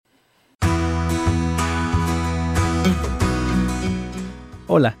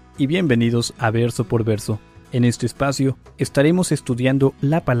Hola y bienvenidos a Verso por Verso. En este espacio estaremos estudiando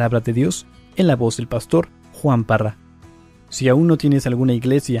la Palabra de Dios en la voz del pastor Juan Parra. Si aún no tienes alguna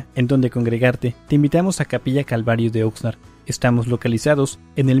iglesia en donde congregarte, te invitamos a Capilla Calvario de Oxnard. Estamos localizados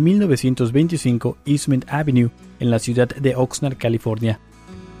en el 1925 Eastman Avenue, en la ciudad de Oxnard, California.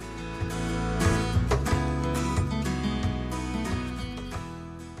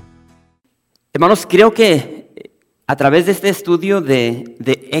 Hermanos, creo que a través de este estudio de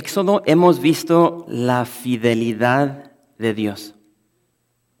Éxodo hemos visto la fidelidad de Dios.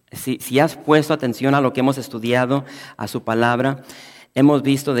 Si has puesto atención a lo que hemos estudiado, a su palabra, hemos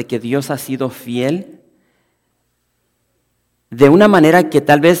visto de que Dios ha sido fiel de una manera que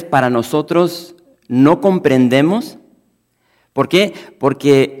tal vez para nosotros no comprendemos. ¿Por qué?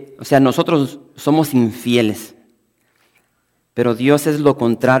 Porque, nosotros somos infieles, pero Dios es lo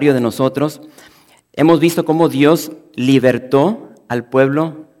contrario de nosotros. Hemos visto cómo Dios libertó al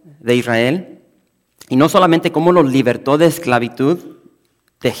pueblo de Israel, y no solamente cómo los libertó de esclavitud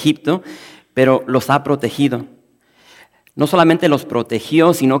de Egipto, pero los ha protegido. No solamente los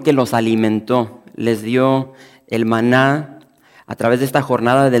protegió, sino que los alimentó. Les dio el maná a través de esta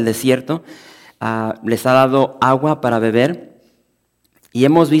jornada del desierto. Les ha dado agua para beber. Y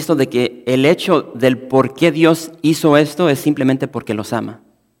hemos visto de que el hecho del por qué Dios hizo esto es simplemente porque los ama.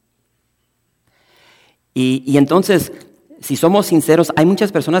 Y entonces, si somos sinceros, hay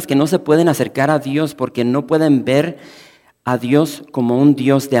muchas personas que no se pueden acercar a Dios porque no pueden ver a Dios como un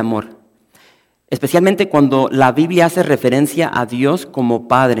Dios de amor. Especialmente cuando la Biblia hace referencia a Dios como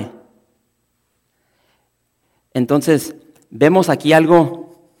Padre. Entonces, vemos aquí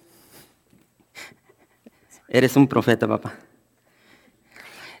algo. Eres un profeta, papá.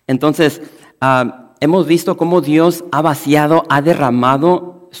 Entonces, hemos visto cómo Dios ha vaciado, ha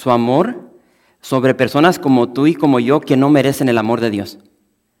derramado su amor sobre personas como tú y como yo que no merecen el amor de Dios.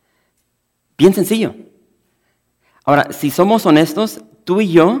 Bien sencillo. Ahora, si somos honestos, tú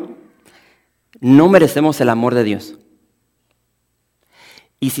y yo no merecemos el amor de Dios.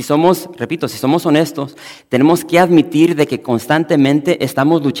 Y si somos honestos, tenemos que admitir de que constantemente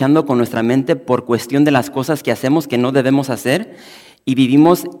estamos luchando con nuestra mente por cuestión de las cosas que hacemos que no debemos hacer, y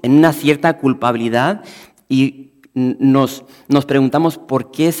vivimos en una cierta culpabilidad y nos preguntamos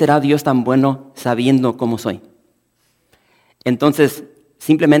 ¿por qué será Dios tan bueno sabiendo cómo soy? Entonces,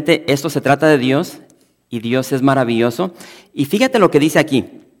 simplemente esto se trata de Dios y Dios es maravilloso. Y fíjate lo que dice aquí,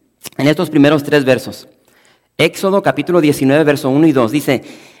 en estos primeros 3 versos. Éxodo capítulo 19, verso 1 y 2, dice: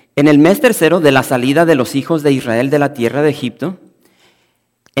 en el mes tercero de la salida de los hijos de Israel de la tierra de Egipto,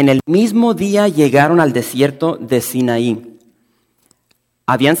 en el mismo día llegaron al desierto de Sinaí.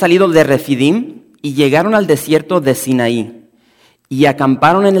 Habían salido de Refidim y llegaron al desierto de Sinaí y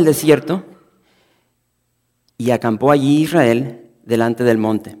acamparon en el desierto, y acampó allí Israel delante del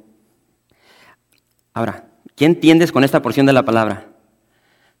monte. Ahora, ¿qué entiendes con esta porción de la palabra?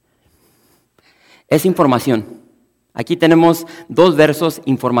 Es información. Aquí tenemos 2 versos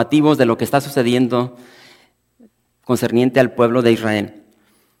informativos de lo que está sucediendo concerniente al pueblo de Israel.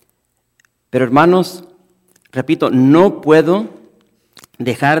 Pero hermanos, repito, no puedo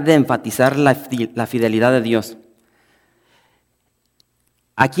dejar de enfatizar la fidelidad de Dios.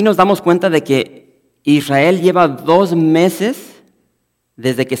 Aquí nos damos cuenta de que Israel lleva 2 meses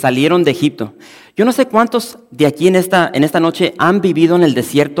desde que salieron de Egipto. Yo no sé cuántos de aquí en esta noche han vivido en el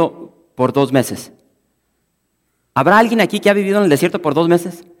desierto por 2 meses. ¿Habrá alguien aquí que ha vivido en el desierto por 2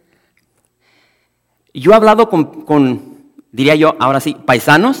 meses? Yo he hablado con, diría yo, ahora sí,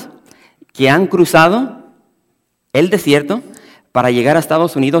 paisanos que han cruzado el desierto para llegar a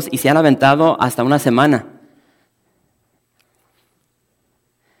Estados Unidos y se han aventado hasta una semana.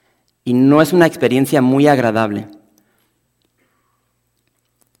 Y no es una experiencia muy agradable.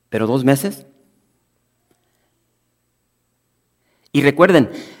 ¿Pero 2 meses? Y recuerden,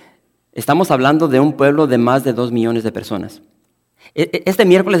 estamos hablando de un pueblo de más de 2 millones de personas. Este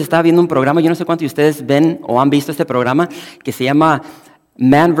miércoles estaba viendo un programa, yo no sé cuántos de ustedes ven o han visto este programa, que se llama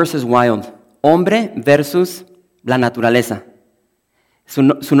Man vs. Wild, hombre versus la naturaleza.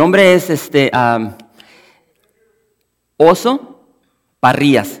 Su nombre es Oso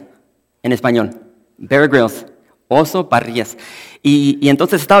Parrillas, en español. Bear Grylls, Oso Parrillas. Y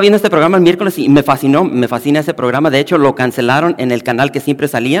entonces estaba viendo este programa el miércoles y me fascina ese programa. De hecho, lo cancelaron en el canal que siempre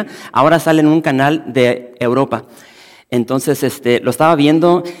salía. Ahora sale en un canal de Europa. Entonces lo estaba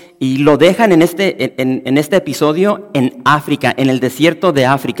viendo y lo dejan en este episodio en África, en el desierto de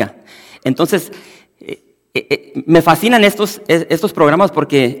África. Entonces, me fascinan estos programas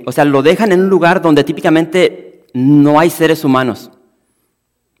porque, lo dejan en un lugar donde típicamente no hay seres humanos,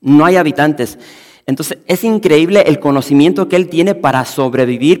 no hay habitantes. Entonces es increíble el conocimiento que él tiene para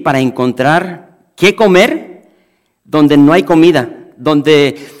sobrevivir, para encontrar qué comer donde no hay comida,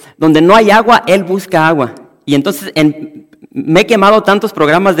 donde no hay agua, él busca agua. Y entonces me he quemado tantos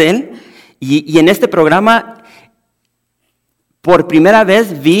programas de él y en este programa por primera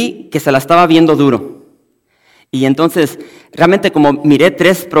vez vi que se la estaba viendo duro. Y entonces realmente como miré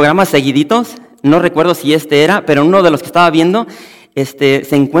 3 programas seguiditos, no recuerdo si este era, pero uno de los que estaba viendo,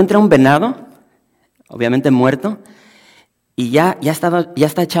 se encuentra un venado, obviamente muerto, y ya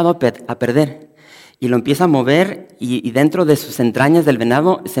está echado a perder. Y lo empieza a mover y dentro de sus entrañas del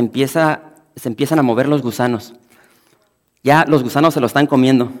venado se empiezan a mover los gusanos. Ya los gusanos se lo están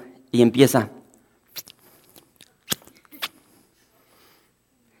comiendo y empieza.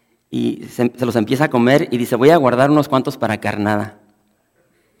 Y se los empieza a comer y dice, voy a guardar unos cuantos para carnada.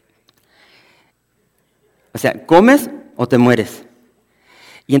 O sea, ¿comes o te mueres?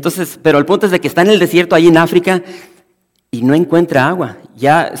 Y entonces, pero el punto es de que está en el desierto, ahí en África, y no encuentra agua.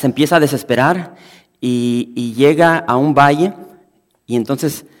 Ya se empieza a desesperar y llega a un valle, y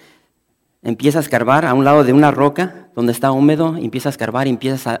entonces empieza a escarbar a un lado de una roca donde está húmedo, y empieza a escarbar y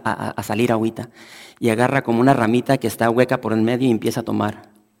empieza a salir agüita. Y agarra como una ramita que está hueca por el medio y empieza a tomar.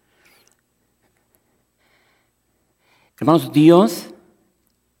 Hermanos, Dios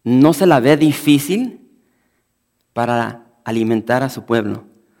no se la ve difícil para alimentar a su pueblo.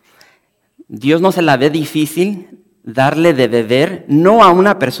 Dios no se la ve difícil darle de beber, no a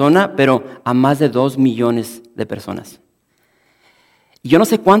una persona, pero a más de 2 millones de personas. Y yo no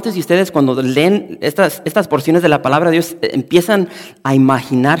sé cuántos de ustedes cuando leen estas porciones de la palabra de Dios empiezan a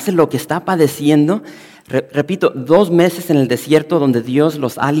imaginarse lo que está padeciendo. Repito, 2 meses en el desierto donde Dios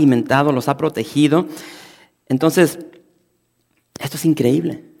los ha alimentado, los ha protegido. Entonces, esto es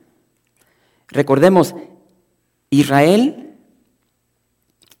increíble. Recordemos, Israel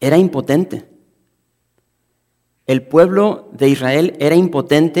era impotente. El pueblo de Israel era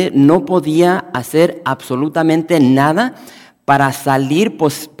impotente, no podía hacer absolutamente nada para salir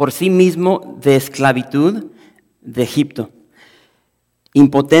por sí mismo de esclavitud de Egipto.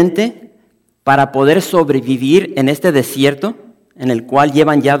 Impotente para poder sobrevivir en este desierto en el cual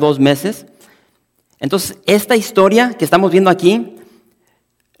llevan ya 2 meses. Entonces, esta historia que estamos viendo aquí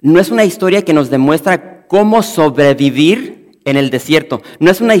no es una historia que nos demuestra cómo sobrevivir en el desierto.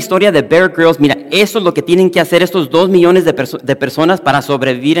 No es una historia de Bear Grylls, mira, eso es lo que tienen que hacer estos 2 millones de personas para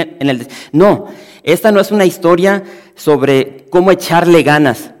sobrevivir en el desierto. No, esta no es una historia sobre cómo echarle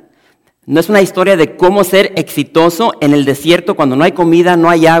ganas. No es una historia de cómo ser exitoso en el desierto cuando no hay comida, no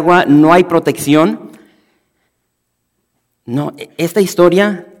hay agua, no hay protección. No, esta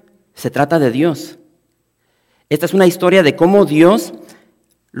historia se trata de Dios. Esta es una historia de cómo Dios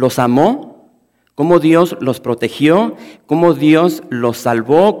los amó, cómo Dios los protegió, cómo Dios los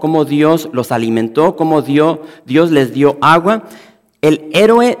salvó, cómo Dios los alimentó, cómo Dios les dio agua. El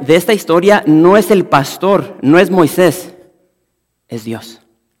héroe de esta historia no es el pastor, no es Moisés, es Dios.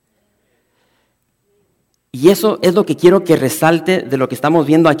 Y eso es lo que quiero que resalte de lo que estamos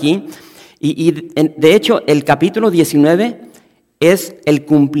viendo aquí. De hecho, el capítulo 19 es el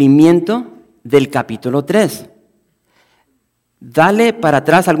cumplimiento del capítulo 3. Dale para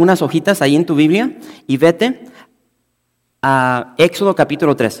atrás algunas hojitas ahí en tu Biblia y vete a Éxodo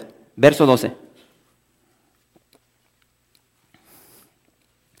capítulo 3, verso 12.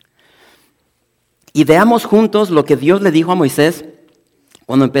 Y veamos juntos lo que Dios le dijo a Moisés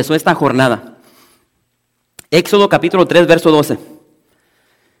cuando empezó esta jornada. Éxodo capítulo 3, verso 12.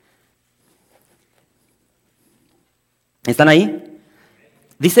 ¿Están ahí?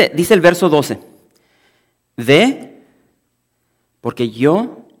 Dice el verso 12. Ve, porque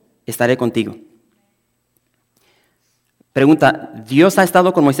yo estaré contigo. Pregunta, ¿Dios ha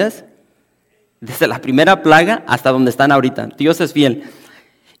estado con Moisés? Desde la primera plaga hasta donde están ahorita. Dios es fiel.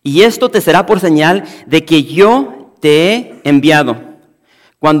 Y esto te será por señal de que yo te he enviado.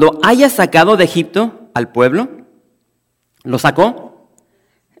 Cuando hayas sacado de Egipto al pueblo, ¿lo sacó?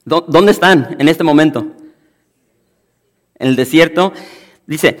 ¿Dónde están en este momento? En el desierto.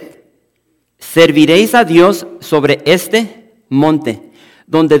 Dice, serviréis a Dios sobre este monte.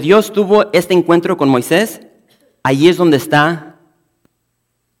 Donde Dios tuvo este encuentro con Moisés, allí es donde está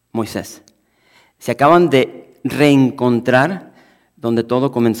Moisés. Se acaban de reencontrar donde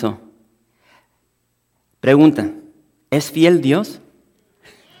todo comenzó. Pregunta, ¿es fiel Dios?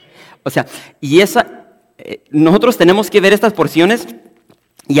 O sea, nosotros tenemos que ver estas porciones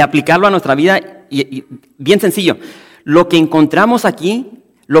y aplicarlo a nuestra vida. Y bien sencillo, lo que encontramos aquí,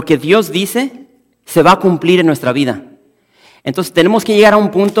 lo que Dios dice, se va a cumplir en nuestra vida. Entonces tenemos que llegar a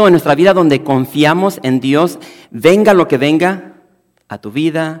un punto en nuestra vida donde confiamos en Dios, venga lo que venga, a tu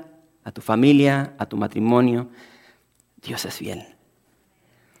vida, a tu familia, a tu matrimonio. Dios es fiel.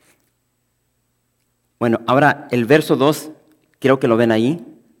 Bueno, ahora el verso 2, creo que lo ven ahí,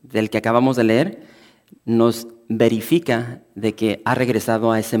 del que acabamos de leer, nos verifica de que ha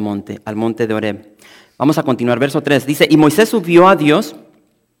regresado a ese monte, al monte de Horeb. Vamos a continuar, verso 3, dice, y Moisés subió a Dios,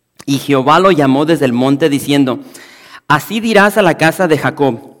 y Jehová lo llamó desde el monte, diciendo, así dirás a la casa de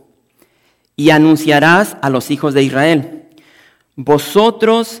Jacob, y anunciarás a los hijos de Israel,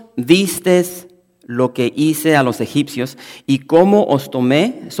 vosotros visteis lo que hice a los egipcios, y cómo os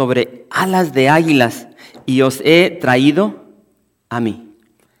tomé sobre alas de águilas, y os he traído a mí.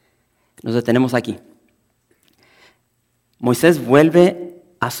 Nos detenemos aquí. Moisés vuelve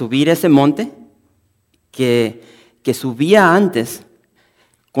a subir ese monte que subía antes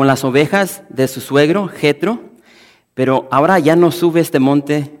con las ovejas de su suegro, Jetro, pero ahora ya no sube este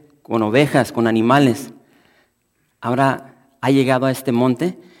monte con ovejas, con animales. Ahora ha llegado a este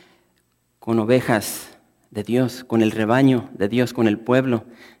monte con ovejas de Dios, con el rebaño de Dios, con el pueblo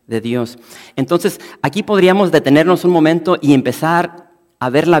de Dios. Entonces, aquí podríamos detenernos un momento y empezar a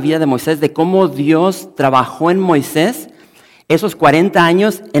ver la vida de Moisés, de cómo Dios trabajó en Moisés esos 40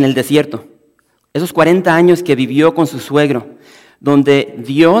 años en el desierto, esos 40 años que vivió con su suegro, donde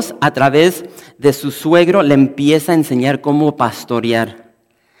Dios a través de su suegro le empieza a enseñar cómo pastorear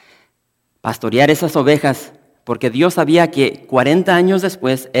esas ovejas, porque Dios sabía que 40 años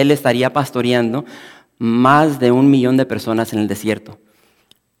después Él estaría pastoreando más de 1 millón de personas en el desierto.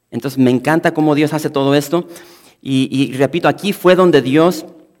 Entonces me encanta cómo Dios hace todo esto. Y repito, aquí fue donde Dios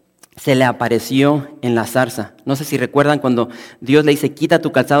se le apareció en la zarza. No sé si recuerdan cuando Dios le dice, quita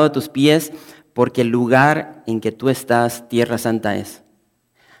tu calzado de tus pies, porque el lugar en que tú estás, tierra santa es.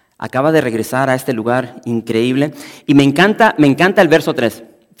 Acaba de regresar a este lugar increíble. Y me encanta el verso 3.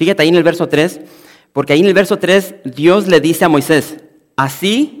 Fíjate ahí en el verso 3, porque ahí en el verso 3 Dios le dice a Moisés,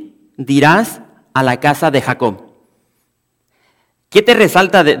 así dirás a la casa de Jacob. ¿Qué te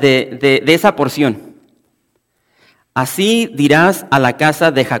resalta de esa porción? Así dirás a la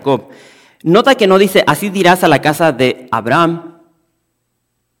casa de Jacob. Nota que no dice, así dirás a la casa de Abraham,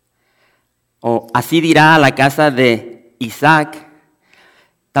 o así dirá a la casa de Isaac.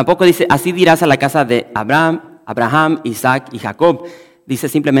 Tampoco dice, así dirás a la casa de Abraham, Isaac y Jacob. Dice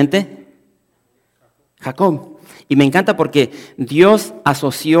simplemente, Jacob. Y me encanta porque Dios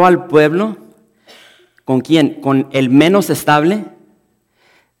asoció al pueblo, ¿con quién? Con el menos estable,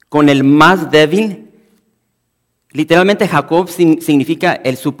 con el más débil. Literalmente Jacob significa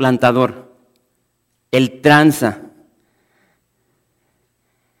el suplantador, el tranza.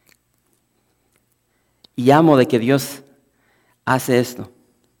 Y amo de que Dios hace esto.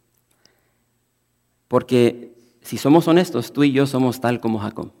 Porque si somos honestos, tú y yo somos tal como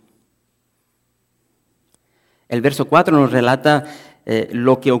Jacob. El verso 4 nos relata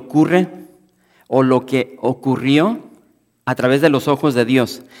lo que ocurre o lo que ocurrió a través de los ojos de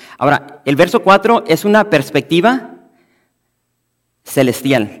Dios. Ahora, el verso 4 es una perspectiva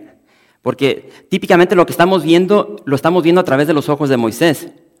celestial, porque típicamente lo que estamos viendo, lo estamos viendo a través de los ojos de Moisés.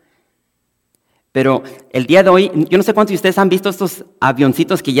 Pero el día de hoy, yo no sé cuántos de ustedes han visto estos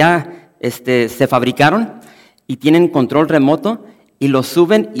avioncitos que ya se fabricaron y tienen control remoto y los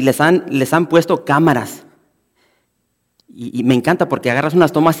suben y les han puesto cámaras. Y me encanta porque agarras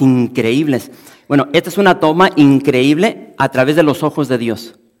unas tomas increíbles. Bueno, esta es una toma increíble a través de los ojos de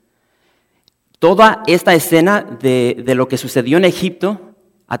Dios. Toda esta escena de lo que sucedió en Egipto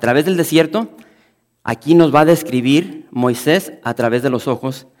a través del desierto, aquí nos va a describir Moisés a través de los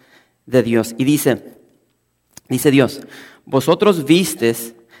ojos de Dios. Y dice Dios, vosotros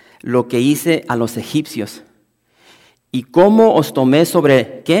vistes lo que hice a los egipcios y cómo os tomé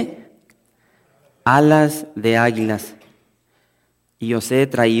sobre, ¿qué? Alas de águilas. Y os he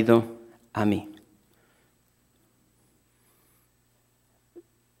traído a mí.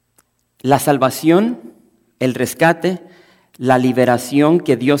 La salvación, el rescate, la liberación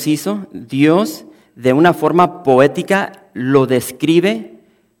que Dios hizo, Dios de una forma poética lo describe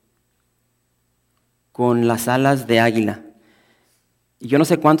con las alas de águila. Y yo no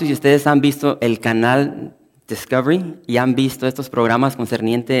sé cuántos de ustedes han visto el canal Discovery y han visto estos programas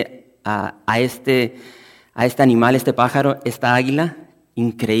concerniente a este animal, este pájaro, esta águila,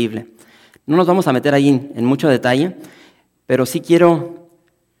 increíble. No nos vamos a meter ahí en mucho detalle, pero sí quiero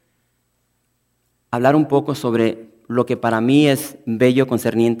hablar un poco sobre lo que para mí es bello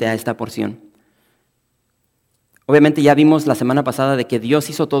concerniente a esta porción. Obviamente ya vimos la semana pasada de que Dios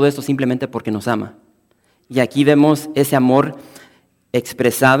hizo todo esto simplemente porque nos ama. Y aquí vemos ese amor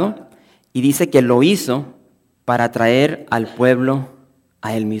expresado y dice que lo hizo para traer al pueblo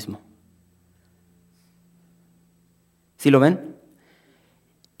a Él mismo. ¿Sí lo ven?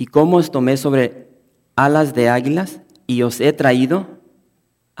 y cómo os tomé sobre alas de águilas y os he traído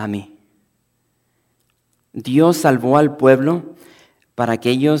a mí. Dios salvó al pueblo para que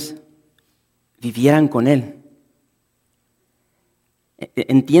ellos vivieran con Él.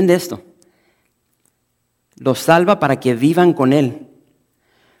 ¿Entiende esto? Los salva para que vivan con Él,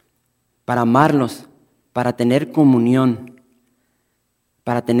 para amarlos, para tener comunión,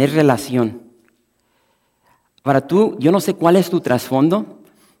 para tener relación. Para tú, yo no sé cuál es tu trasfondo,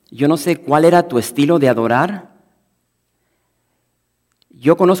 yo no sé cuál era tu estilo de adorar.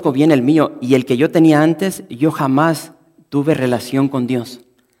 Yo conozco bien el mío y el que yo tenía antes, yo jamás tuve relación con Dios.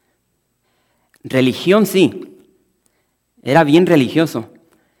 Religión sí, era bien religioso,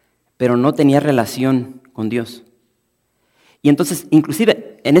 pero no tenía relación con Dios. Y entonces,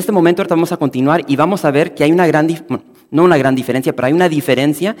 inclusive, en este momento ahorita vamos a continuar y vamos a ver que hay una gran, no una gran diferencia, pero hay una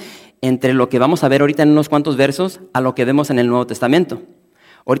diferencia entre lo que vamos a ver ahorita en unos cuantos versos a lo que vemos en el Nuevo Testamento.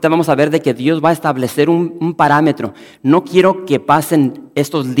 Ahorita vamos a ver de que Dios va a establecer un parámetro. No quiero que pasen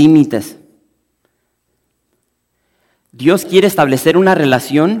estos límites. Dios quiere establecer una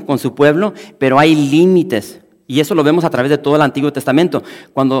relación con su pueblo, pero hay límites. Y eso lo vemos a través de todo el Antiguo Testamento.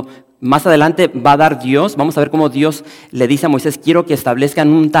 Cuando más adelante va a dar Dios, vamos a ver cómo Dios le dice a Moisés, quiero que establezcan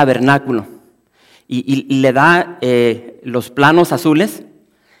un tabernáculo. Y le da los planos azules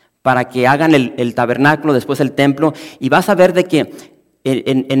para que hagan el tabernáculo, después el templo. Y vas a ver de que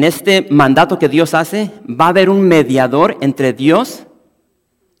en este mandato que Dios hace, va a haber un mediador entre Dios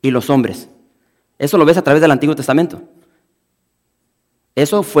y los hombres. Eso lo ves a través del Antiguo Testamento.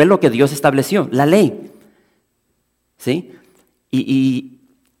 Eso fue lo que Dios estableció, la ley. ¿Sí? Y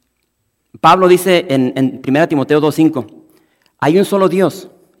Pablo dice en 1 Timoteo 2:5, hay un solo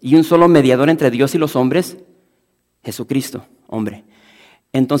Dios y un solo mediador entre Dios y los hombres, Jesucristo, hombre.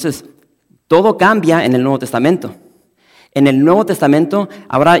 Entonces, todo cambia en el Nuevo Testamento. En el Nuevo Testamento,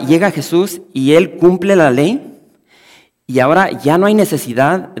 ahora llega Jesús y Él cumple la ley y ahora ya no hay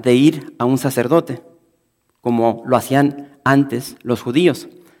necesidad de ir a un sacerdote, como lo hacían antes los judíos.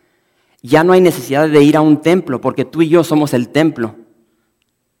 Ya no hay necesidad de ir a un templo, porque tú y yo somos el templo.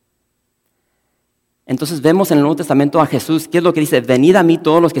 Entonces vemos en el Nuevo Testamento a Jesús, ¿qué es lo que dice? Venid a mí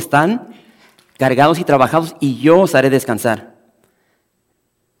todos los que están cargados y trabajados y yo os haré descansar.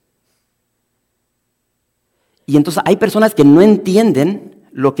 Y entonces hay personas que no entienden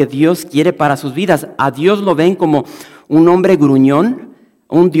lo que Dios quiere para sus vidas. A Dios lo ven como un hombre gruñón,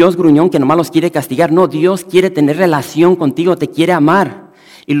 un Dios gruñón que nomás los quiere castigar. No, Dios quiere tener relación contigo, te quiere amar.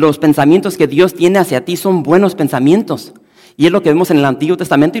 Y los pensamientos que Dios tiene hacia ti son buenos pensamientos. Y es lo que vemos en el Antiguo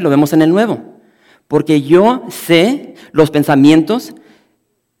Testamento y lo vemos en el Nuevo. Porque yo sé los pensamientos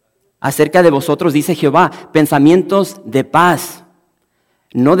acerca de vosotros, dice Jehová, pensamientos de paz,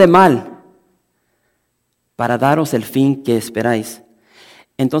 no de mal, para daros el fin que esperáis.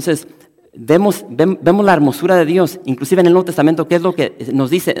 Entonces, vemos la hermosura de Dios, inclusive en el Nuevo Testamento, ¿qué es lo que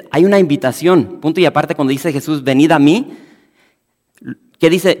nos dice? Hay una invitación, punto y aparte cuando dice Jesús, venid a mí. ¿Qué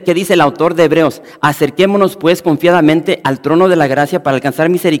dice el autor de Hebreos? Acerquémonos pues confiadamente al trono de la gracia para alcanzar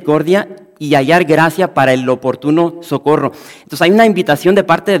misericordia y hallar gracia para el oportuno socorro. Entonces hay una invitación de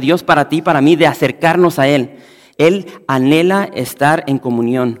parte de Dios para ti y para mí de acercarnos a Él. Él anhela estar en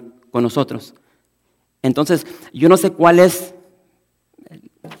comunión con nosotros. Entonces, yo no sé cuál es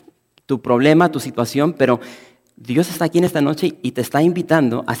tu problema, tu situación, pero Dios está aquí en esta noche y te está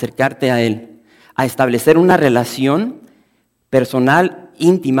invitando a acercarte a Él, a establecer una relación personal,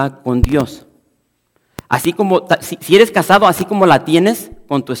 íntima con Dios. Así como, si eres casado, así como la tienes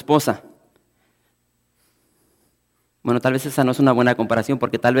con tu esposa. Bueno, tal vez esa no es una buena comparación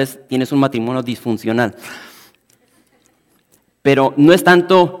porque tal vez tienes un matrimonio disfuncional. Pero no es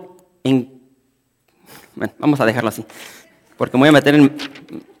tanto bueno, vamos a dejarlo así, porque me voy a meter en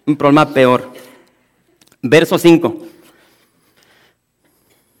un problema peor. Verso 5.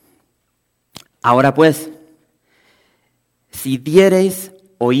 Ahora pues, si diereis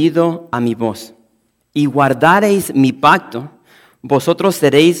oído a mi voz y guardareis mi pacto, vosotros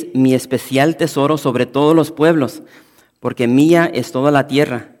seréis mi especial tesoro sobre todos los pueblos, porque mía es toda la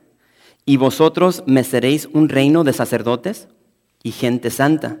tierra, y vosotros me seréis un reino de sacerdotes y gente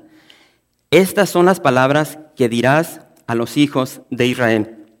santa. Estas son las palabras que dirás a los hijos de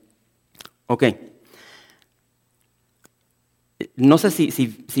Israel. Ok. No sé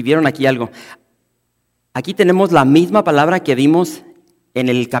si vieron aquí algo. Aquí tenemos la misma palabra que vimos en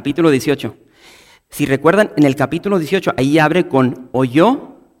el capítulo 18. Si recuerdan, en el capítulo 18, ahí abre con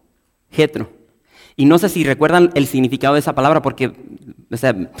oyó Jetro. Y no sé si recuerdan el significado de esa palabra, porque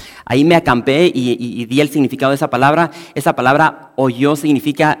ahí me acampé y di el significado de esa palabra. Esa palabra oyó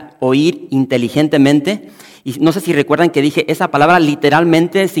significa oír inteligentemente. Y no sé si recuerdan que dije, esa palabra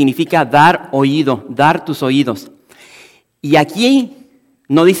literalmente significa dar oído, dar tus oídos. Y aquí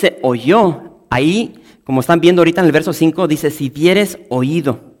no dice oyó, ahí, como están viendo ahorita en el verso 5, dice si dieres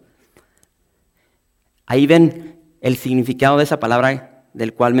oído. Ahí ven el significado de esa palabra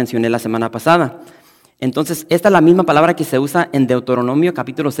del cual mencioné la semana pasada. Entonces, esta es la misma palabra que se usa en Deuteronomio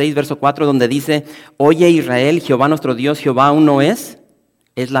capítulo 6, verso 4, donde dice, oye Israel, Jehová nuestro Dios, Jehová uno es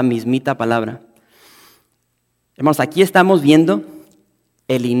la mismita palabra. Hermanos, aquí estamos viendo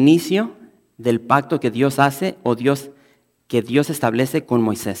el inicio del pacto que Dios hace que Dios establece con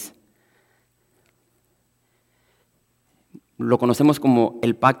Moisés. Lo conocemos como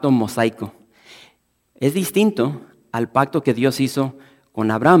el pacto mosaico. Es distinto al pacto que Dios hizo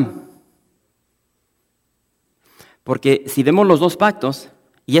con Abraham. Porque si vemos los dos pactos,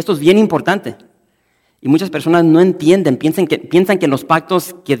 y esto es bien importante, y muchas personas no entienden, piensan que los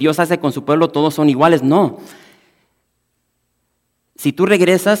pactos que Dios hace con su pueblo todos son iguales. No. Si tú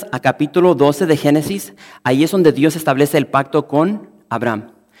regresas a capítulo 12 de Génesis, ahí es donde Dios establece el pacto con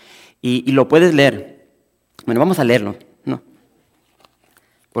Abraham. Y lo puedes leer. Bueno, vamos a leerlo, ¿no?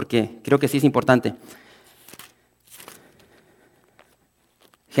 Porque creo que sí es importante.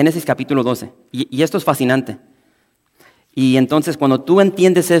 Génesis capítulo 12. Y esto es fascinante. Y entonces cuando tú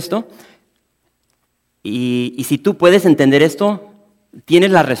entiendes esto, y si tú puedes entender esto,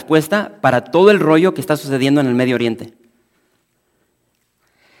 tienes la respuesta para todo el rollo que está sucediendo en el Medio Oriente.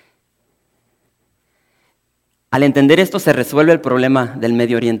 Al entender esto se resuelve el problema del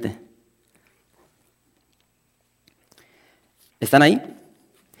Medio Oriente. ¿Están ahí?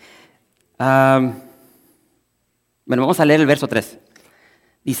 Bueno, vamos a leer el verso 3.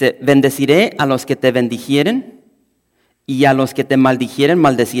 Dice, bendeciré a los que te bendijeren, y a los que te maldijeren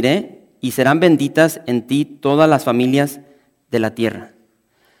maldeciré, y serán benditas en ti todas las familias de la tierra.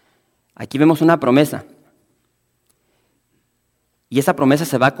 Aquí vemos una promesa. Y esa promesa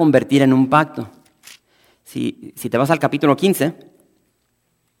se va a convertir en un pacto. Si te vas al capítulo 15,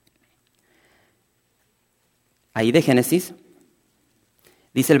 ahí de Génesis,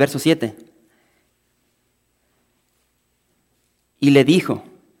 dice el verso 7. Y le dijo,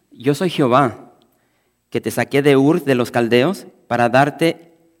 yo soy Jehová, que te saqué de Ur de los Caldeos para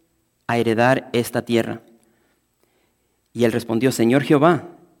darte a heredar esta tierra. Y él respondió, Señor Jehová,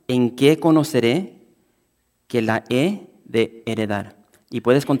 ¿en qué conoceré que la he de heredar? Y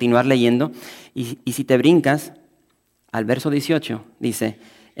puedes continuar leyendo. Y si te brincas al verso 18, dice,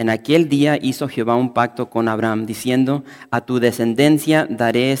 en aquel día hizo Jehová un pacto con Abraham, diciendo, a tu descendencia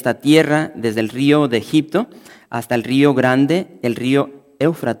daré esta tierra desde el río de Egipto hasta el río grande, el río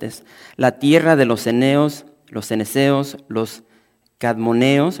Éufrates, la tierra de los ceneos, los ceneseos, los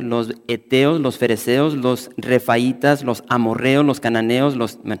cadmoneos, los eteos, los fereceos, los refaitas, los amorreos, los cananeos,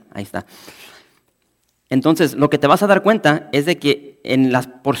 bueno, ahí está. Entonces, lo que te vas a dar cuenta es de que en las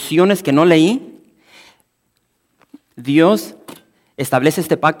porciones que no leí, Dios establece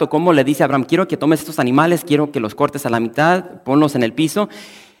este pacto, como le dice a Abraham, quiero que tomes estos animales, quiero que los cortes a la mitad, ponlos en el piso.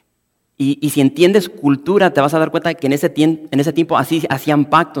 Y si entiendes cultura, te vas a dar cuenta que en ese tiempo así hacían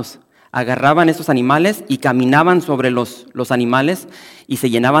pactos. Agarraban estos animales y caminaban sobre los animales y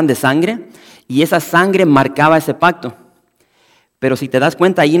se llenaban de sangre. Y esa sangre marcaba ese pacto. Pero si te das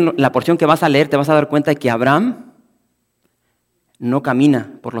cuenta ahí en la porción que vas a leer, te vas a dar cuenta de que Abraham no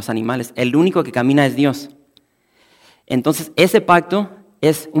camina por los animales. El único que camina es Dios. Entonces ese pacto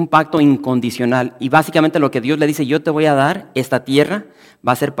es un pacto incondicional. Y básicamente lo que Dios le dice, yo te voy a dar esta tierra,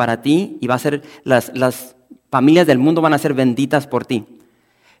 va a ser para ti y va a ser, las familias del mundo van a ser benditas por ti.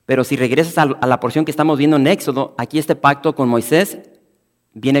 Pero si regresas a la porción que estamos viendo en Éxodo, aquí este pacto con Moisés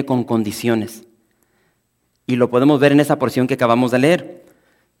viene con condiciones. Y lo podemos ver en esa porción que acabamos de leer.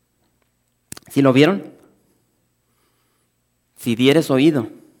 ¿Sí lo vieron? Si dieres oído,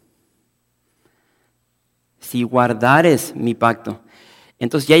 si guardares mi pacto.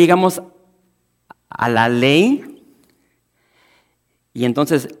 Entonces ya llegamos a la ley y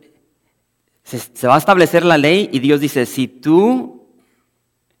entonces se va a establecer la ley y Dios dice, si tú,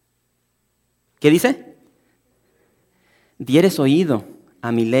 ¿qué dice? Dieres oído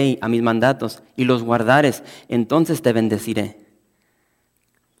a mi ley, a mis mandatos y los guardares, entonces te bendeciré.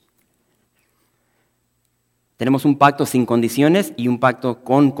 Tenemos un pacto sin condiciones y un pacto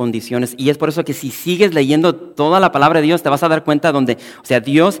con condiciones. Y es por eso que si sigues leyendo toda la palabra de Dios, te vas a dar cuenta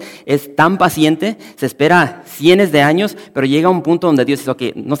Dios es tan paciente, se espera cientos de años, pero llega un punto donde Dios dice,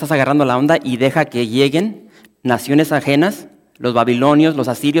 ok, no estás agarrando la onda y deja que lleguen naciones ajenas, los babilonios, los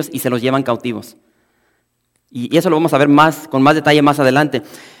asirios, y se los llevan cautivos. Y eso lo vamos a ver con más detalle más adelante.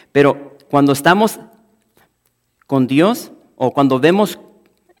 Pero cuando estamos con Dios, o cuando vemos,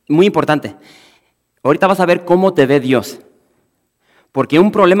 muy importante, ahorita vas a ver cómo te ve Dios. Porque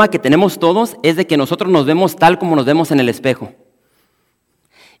un problema que tenemos todos es de que nosotros nos vemos tal como nos vemos en el espejo.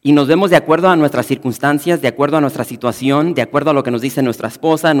 Y nos vemos de acuerdo a nuestras circunstancias, de acuerdo a nuestra situación, de acuerdo a lo que nos dice nuestra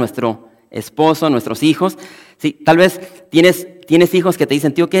esposa, nuestro esposo, nuestros hijos. Sí, tal vez tienes hijos que te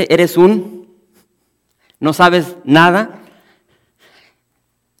dicen, tío, ¿qué? No sabes nada.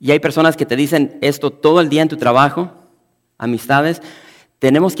 Y hay personas que te dicen esto todo el día en tu trabajo, amistades.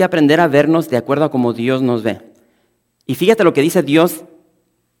 Tenemos que aprender a vernos de acuerdo a cómo Dios nos ve. Y fíjate lo que dice Dios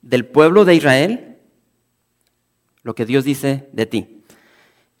del pueblo de Israel, lo que Dios dice de ti.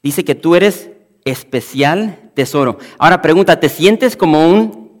 Dice que tú eres especial tesoro. Ahora pregunta, ¿te sientes como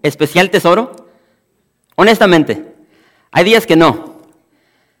un especial tesoro? Honestamente, hay días que no.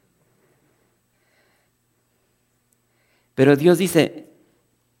 Pero Dios dice,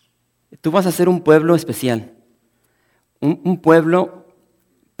 tú vas a ser un pueblo especial, un pueblo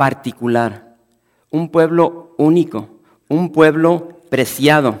particular, un pueblo único, un pueblo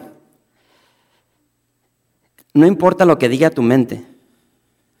preciado. No importa lo que diga tu mente,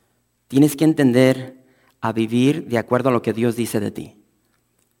 tienes que entender a vivir de acuerdo a lo que Dios dice de ti.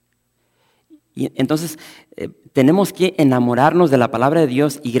 Y entonces tenemos que enamorarnos de la palabra de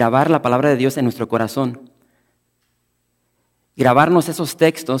Dios y grabar la palabra de Dios en nuestro corazón. Grabarnos esos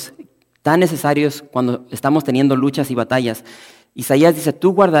textos tan necesarios cuando estamos teniendo luchas y batallas. Isaías dice,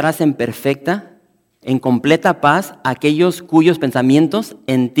 tú guardarás en completa paz aquellos cuyos pensamientos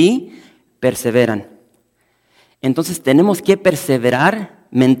en ti perseveran. Entonces tenemos que perseverar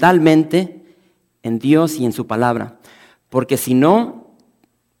mentalmente en Dios y en su palabra, porque si no,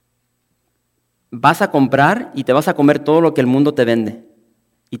 vas a comprar y te vas a comer todo lo que el mundo te vende.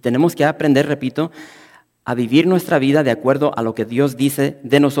 Y tenemos que aprender, repito, a vivir nuestra vida de acuerdo a lo que Dios dice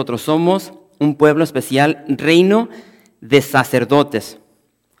de nosotros. Somos un pueblo especial, reino de sacerdotes.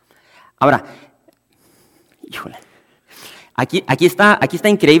 Ahora, híjole, aquí está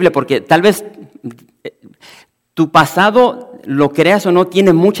increíble porque tal vez tu pasado, lo creas o no,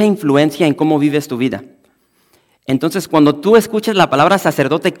 tiene mucha influencia en cómo vives tu vida. Entonces, cuando tú escuchas la palabra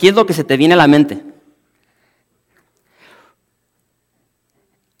sacerdote, ¿qué es lo que se te viene a la mente?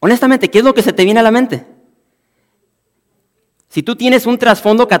 Honestamente, ¿qué es lo que se te viene a la mente? Si tú tienes un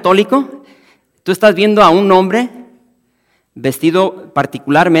trasfondo católico, tú estás viendo a un hombre vestido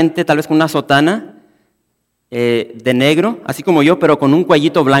particularmente, tal vez con una sotana de negro, así como yo, pero con un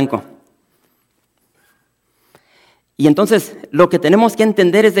cuellito blanco. Y entonces, lo que tenemos que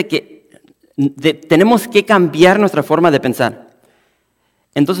entender es de que tenemos que cambiar nuestra forma de pensar.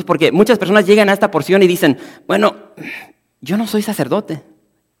 Entonces, porque muchas personas llegan a esta porción y dicen, bueno, yo no soy sacerdote.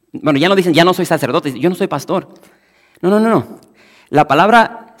 Bueno, ya no dicen, ya no soy sacerdote, yo no soy pastor. No. La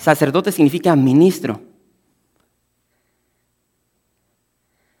palabra sacerdote significa ministro.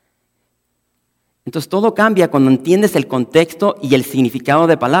 Entonces todo cambia cuando entiendes el contexto y el significado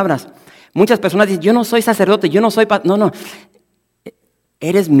de palabras. Muchas personas dicen, yo no soy sacerdote, yo no soy pastor. No,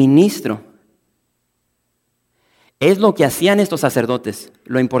 eres ministro. Es lo que hacían estos sacerdotes,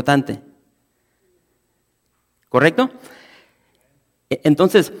 lo importante. ¿Correcto?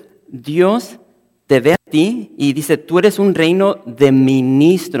 Entonces, Dios te ve a ti y dice, tú eres un reino de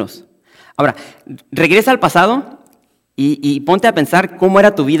ministros. Ahora, regresa al pasado y ponte a pensar cómo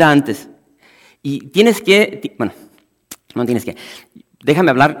era tu vida antes. Y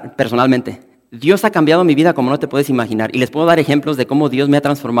déjame hablar personalmente. Dios ha cambiado mi vida como no te puedes imaginar. Y les puedo dar ejemplos de cómo Dios me ha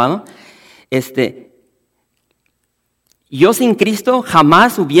transformado. Yo sin Cristo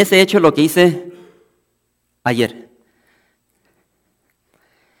jamás hubiese hecho lo que hice ayer.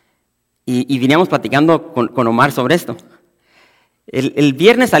 Y veníamos platicando con Omar sobre esto. El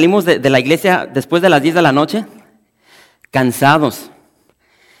viernes salimos de la iglesia después de las 10 de la noche, cansados.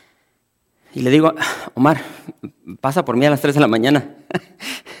 Y le digo, Omar, pasa por mí a las 3 de la mañana.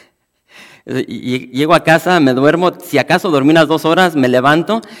 Y llego a casa, me duermo, si acaso dormí unas 2 horas, me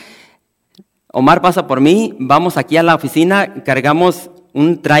levanto. Omar pasa por mí, vamos aquí a la oficina, cargamos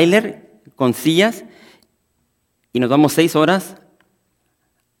un tráiler con sillas y nos vamos 6 horas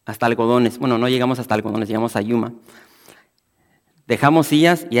hasta Algodones. Bueno, no llegamos hasta Algodones, llegamos a Yuma. Dejamos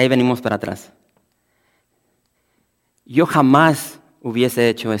sillas y ahí venimos para atrás. Yo jamás hubiese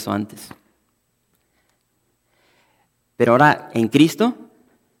hecho eso antes. Pero ahora en Cristo,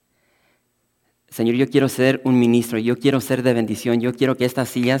 Señor, yo quiero ser un ministro, yo quiero ser de bendición, yo quiero que estas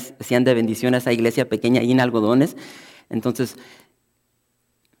sillas sean de bendición a esa iglesia pequeña ahí en Algodones. Entonces,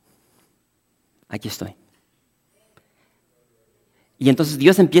 aquí estoy. Y entonces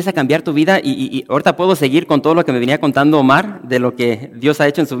Dios empieza a cambiar tu vida y ahorita puedo seguir con todo lo que me venía contando Omar de lo que Dios ha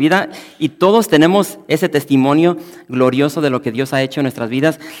hecho en su vida y todos tenemos ese testimonio glorioso de lo que Dios ha hecho en nuestras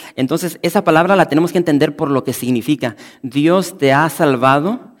vidas. Entonces esa palabra la tenemos que entender por lo que significa. Dios te ha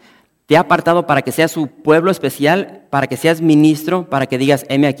salvado, te ha apartado para que seas su pueblo especial, para que seas ministro, para que digas,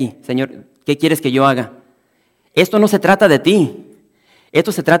 heme aquí, Señor, ¿qué quieres que yo haga? Esto no se trata de ti.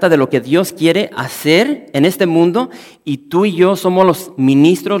 Esto se trata de lo que Dios quiere hacer en este mundo y tú y yo somos los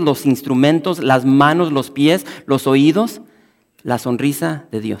ministros, los instrumentos, las manos, los pies, los oídos, la sonrisa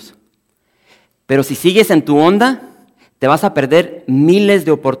de Dios. Pero si sigues en tu onda, te vas a perder miles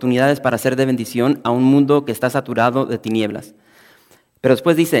de oportunidades para ser de bendición a un mundo que está saturado de tinieblas. Pero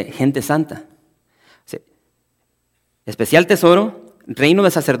después dice, gente santa. Especial tesoro, reino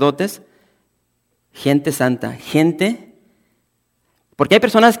de sacerdotes, gente santa, gente. Porque hay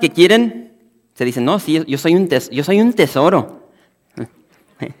personas que quieren, se dicen, no, sí, yo soy un tesoro.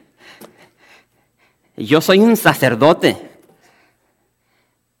 Yo soy un sacerdote.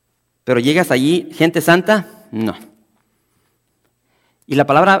 Pero llegas allí, gente santa, no. Y la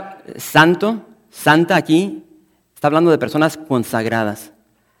palabra santo, santa aquí, está hablando de personas consagradas,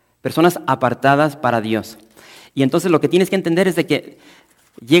 personas apartadas para Dios. Y entonces lo que tienes que entender es de que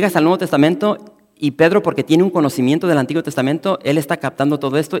llegas al Nuevo Testamento y Pedro, porque tiene un conocimiento del Antiguo Testamento, él está captando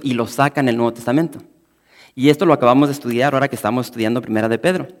todo esto y lo saca en el Nuevo Testamento. Y esto lo acabamos de estudiar ahora que estamos estudiando Primera de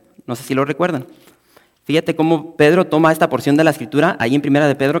Pedro. No sé si lo recuerdan. Fíjate cómo Pedro toma esta porción de la Escritura, ahí en Primera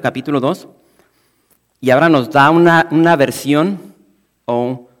de Pedro, capítulo 2, y ahora nos da una versión,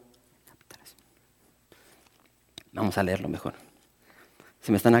 vamos a leerlo mejor.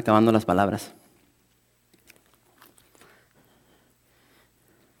 Se me están acabando las palabras.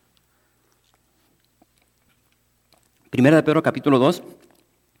 Primera de Pedro, capítulo 2,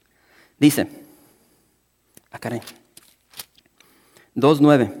 dice,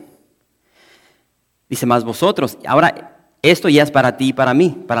 2:9, dice, más vosotros, ahora esto ya es para ti y para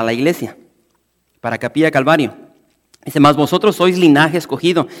mí, para la iglesia, para Capilla Calvario. Dice, más vosotros sois linaje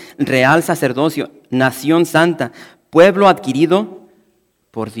escogido, real sacerdocio, nación santa, pueblo adquirido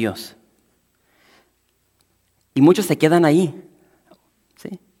por Dios. Y muchos se quedan ahí,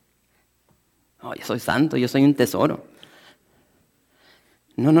 ¿sí? Oh, yo soy santo, yo soy un tesoro.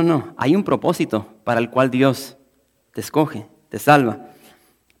 No, hay un propósito para el cual Dios te escoge, te salva,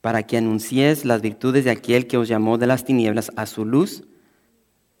 para que anuncies las virtudes de aquel que os llamó de las tinieblas a su luz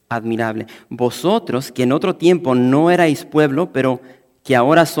admirable. Vosotros, que en otro tiempo no erais pueblo, pero que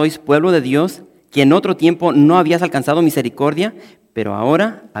ahora sois pueblo de Dios, que en otro tiempo no habías alcanzado misericordia, pero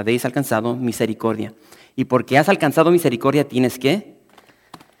ahora habéis alcanzado misericordia. Y porque has alcanzado misericordia tienes que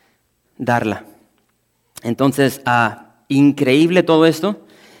darla. Entonces, increíble todo esto.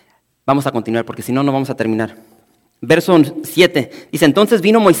 Vamos a continuar porque si no, no vamos a terminar. Verso 7 dice, entonces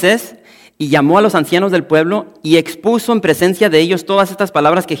vino Moisés y llamó a los ancianos del pueblo y expuso en presencia de ellos todas estas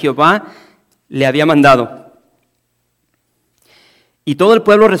palabras que Jehová le había mandado. Y todo el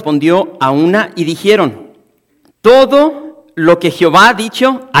pueblo respondió a una y dijeron, todo lo que Jehová ha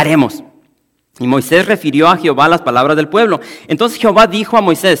dicho, haremos. Y Moisés refirió a Jehová las palabras del pueblo. Entonces Jehová dijo a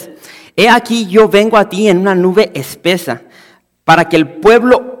Moisés, he aquí yo vengo a ti en una nube espesa, para que el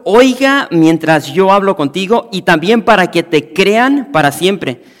pueblo oiga mientras yo hablo contigo y también para que te crean para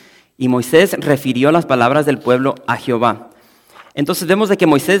siempre. Y Moisés refirió las palabras del pueblo a Jehová. Entonces vemos de que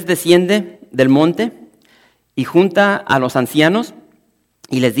Moisés desciende del monte y junta a los ancianos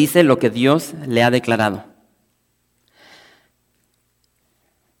y les dice lo que Dios le ha declarado.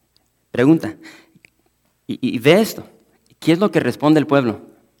 Pregunta, y ve esto, ¿qué es lo que responde el pueblo?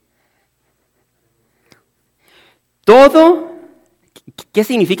 Todo. ¿Qué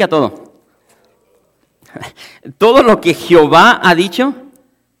significa todo? Todo lo que Jehová ha dicho,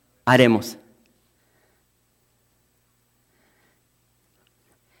 haremos.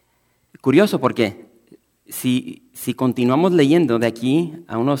 Curioso porque si continuamos leyendo de aquí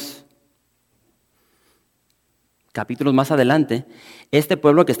a unos capítulos más adelante, este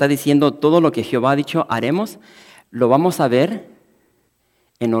pueblo que está diciendo todo lo que Jehová ha dicho, haremos, lo vamos a ver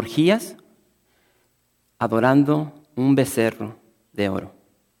en orgías, adorando un becerro de oro.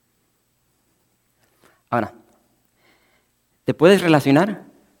 Ahora, ¿te puedes relacionar?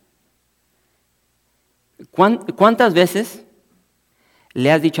 ¿Cuántas veces le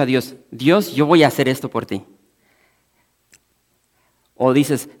has dicho a Dios, Dios, yo voy a hacer esto por ti? O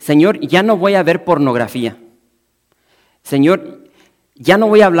dices, Señor, ya no voy a ver pornografía. Señor, ya no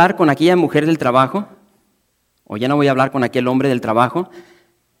voy a hablar con aquella mujer del trabajo. O ya no voy a hablar con aquel hombre del trabajo.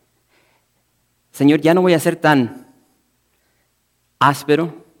 Señor, ya no voy a ser tan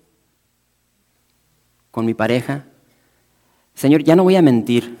áspero con mi pareja. Señor, ya no voy a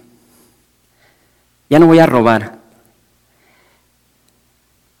mentir, ya no voy a robar.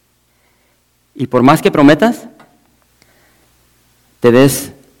 Y por más que prometas, te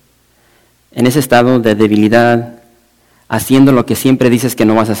ves en ese estado de debilidad, haciendo lo que siempre dices que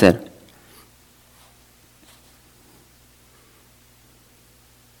no vas a hacer.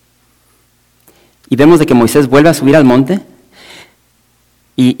 Y vemos de que Moisés vuelve a subir al monte.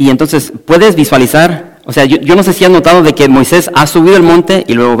 Y entonces puedes visualizar, o sea, yo no sé si has notado de que Moisés ha subido el monte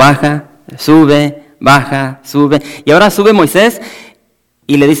y luego baja, baja, sube. Y ahora sube Moisés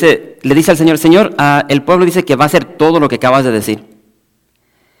y le dice al Señor, Señor, el pueblo dice que va a hacer todo lo que acabas de decir.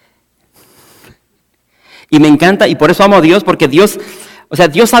 Y me encanta, y por eso amo a Dios, porque Dios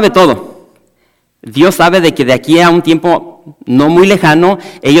sabe todo. Dios sabe de que de aquí a un tiempo no muy lejano,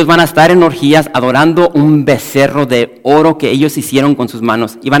 ellos van a estar en orgías adorando un becerro de oro que ellos hicieron con sus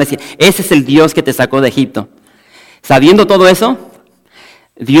manos. Y van a decir, ese es el Dios que te sacó de Egipto. Sabiendo todo eso,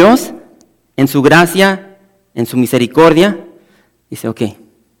 Dios, en su gracia, en su misericordia, dice, ok,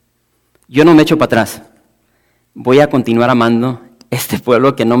 yo no me echo para atrás. Voy a continuar amando este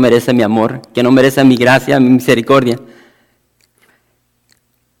pueblo que no merece mi amor, que no merece mi gracia, mi misericordia.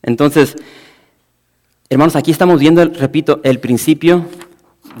 Entonces, hermanos, aquí estamos viendo, repito, el principio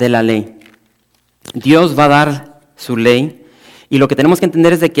de la ley. Dios va a dar su ley y lo que tenemos que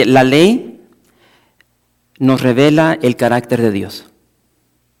entender es de que la ley nos revela el carácter de Dios.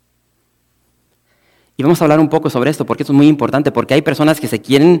 Y vamos a hablar un poco sobre esto porque esto es muy importante, porque hay personas que se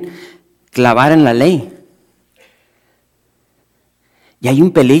quieren clavar en la ley. Y hay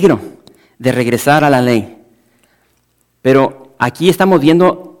un peligro de regresar a la ley. Pero aquí estamos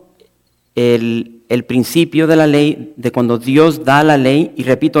viendo el principio de la ley, de cuando Dios da la ley, y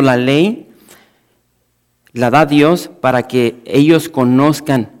repito, la ley la da Dios para que ellos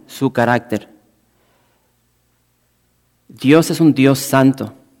conozcan su carácter. Dios es un Dios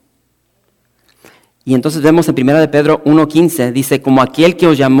santo. Y entonces vemos en 1 de Pedro 1:15, dice, como aquel que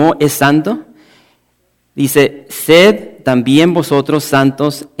os llamó es santo, dice, sed también vosotros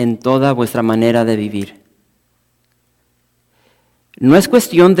santos en toda vuestra manera de vivir. No es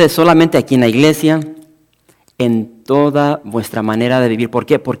cuestión de solamente aquí en la iglesia, en toda vuestra manera de vivir. ¿Por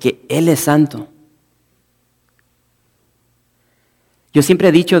qué? Porque Él es santo. Yo siempre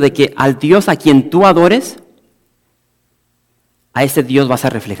he dicho de que al Dios a quien tú adores, a ese Dios vas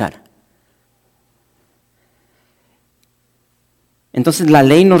a reflejar. Entonces la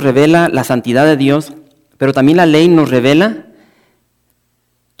ley nos revela la santidad de Dios, pero también la ley nos revela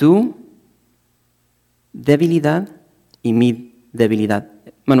tu debilidad y mi debilidad.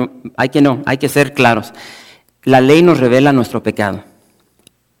 Bueno, hay que ser claros. La ley nos revela nuestro pecado.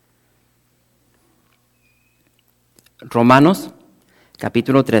 Romanos,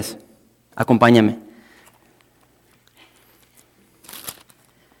 capítulo 3. Acompáñame.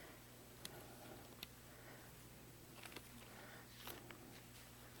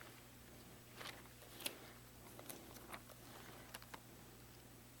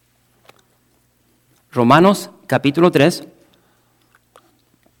 Romanos, capítulo 3.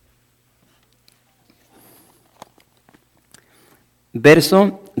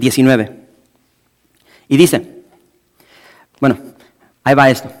 Verso 19. Y dice, bueno, ahí va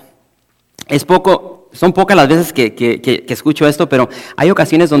esto. Son pocas las veces que escucho esto, pero hay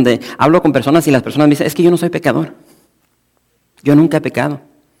ocasiones donde hablo con personas y las personas me dicen, es que yo no soy pecador. Yo nunca he pecado.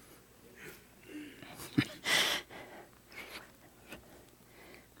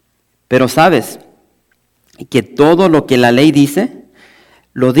 Pero sabes que todo lo que la ley dice,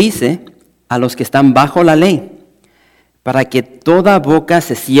 lo dice a los que están bajo la ley, para que toda boca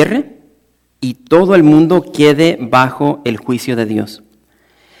se cierre y todo el mundo quede bajo el juicio de Dios.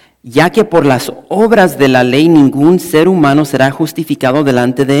 Ya que por las obras de la ley ningún ser humano será justificado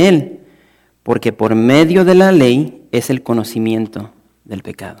delante de Él, porque por medio de la ley es el conocimiento del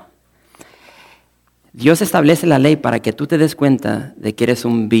pecado. Dios establece la ley para que tú te des cuenta de que eres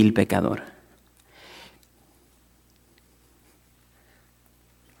un vil pecador.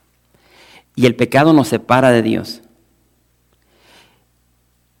 Y el pecado nos separa de Dios.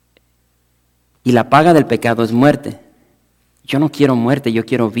 Y la paga del pecado es muerte. Yo no quiero muerte, yo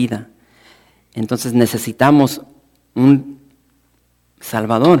quiero vida. Entonces necesitamos un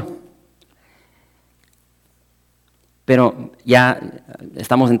Salvador. Pero ya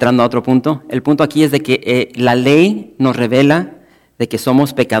estamos entrando a otro punto. El punto aquí es de que la ley nos revela de que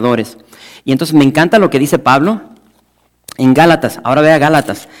somos pecadores. Y entonces me encanta lo que dice Pablo en Gálatas. Ahora vea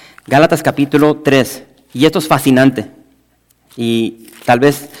Gálatas. Gálatas capítulo 3. Y esto es fascinante. Y tal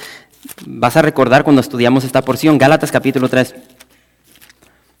vez vas a recordar cuando estudiamos esta porción. Gálatas capítulo 3.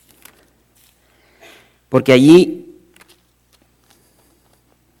 Porque allí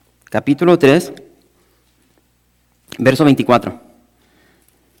capítulo 3, verso 24.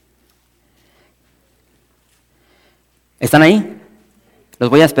 ¿Están ahí? Los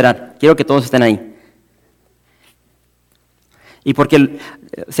voy a esperar. Quiero que todos estén ahí. Y porque,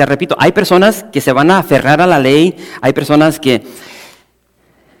 o sea, repito, hay personas que se van a aferrar a la ley, hay personas que,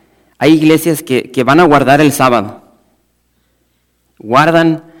 hay iglesias que van a guardar el sábado.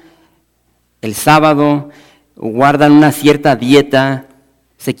 Guardan el sábado, guardan una cierta dieta,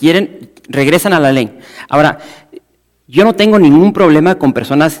 regresan a la ley. Ahora, yo no tengo ningún problema con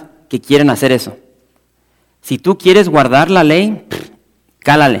personas que quieren hacer eso. Si tú quieres guardar la ley,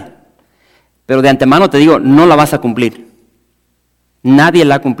 cálale. Pero de antemano te digo, no la vas a cumplir. Nadie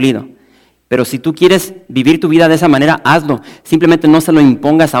la ha cumplido. Pero si tú quieres vivir tu vida de esa manera, hazlo. Simplemente no se lo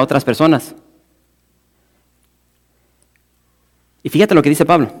impongas a otras personas. Y fíjate lo que dice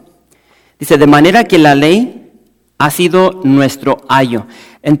Pablo. Dice, de manera que la ley ha sido nuestro ayo.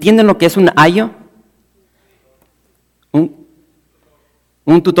 ¿Entienden lo que es un ayo?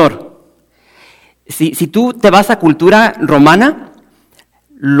 Un tutor. Si tú te vas a cultura romana,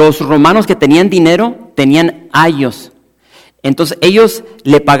 los romanos que tenían dinero tenían ayos. Entonces ellos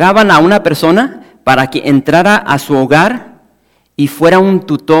le pagaban a una persona para que entrara a su hogar y fuera un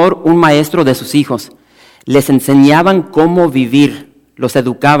tutor, un maestro de sus hijos. Les enseñaban cómo vivir, los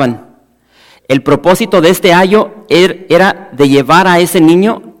educaban. El propósito de este ayo era de llevar a ese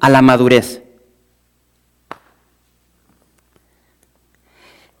niño a la madurez.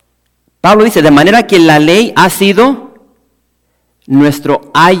 Pablo dice, de manera que la ley ha sido nuestro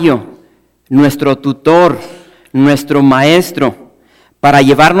ayo, nuestro tutor, nuestro maestro, para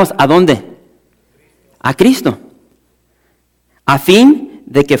llevarnos ¿a dónde? A Cristo, a fin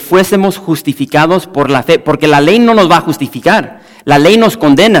de que fuésemos justificados por la fe, porque la ley no nos va a justificar, la ley nos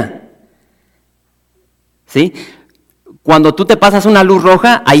condena. ¿Sí? Cuando tú te pasas una luz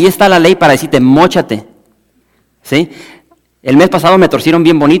roja, ahí está la ley para decirte, móchate. ¿Sí? El mes pasado me torcieron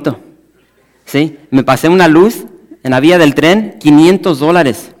bien bonito. ¿Sí? Me pasé una luz en la vía del tren,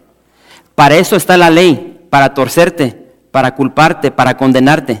 $500. Para eso está la ley, para torcerte, para culparte, para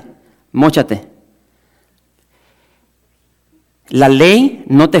condenarte. Móchate. La ley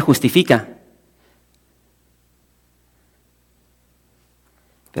no te justifica.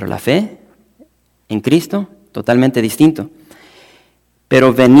 Pero la fe en Cristo, totalmente distinto.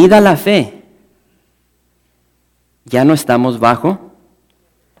 Pero venida la fe, ya no estamos bajo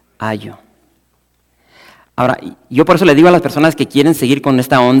ayo. Ahora, yo por eso le digo a las personas que quieren seguir con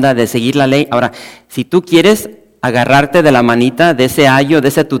esta onda de seguir la ley, ahora, si tú quieres agarrarte de la manita de ese ayo, de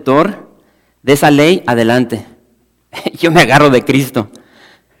ese tutor, de esa ley, adelante. Yo me agarro de Cristo,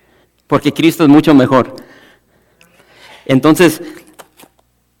 porque Cristo es mucho mejor. Entonces,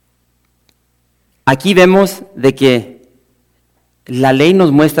 aquí vemos de que la ley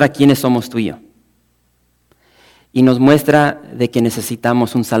nos muestra quiénes somos tú y yo. Y nos muestra de que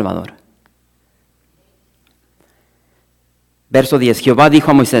necesitamos un Salvador. Verso 10, Jehová dijo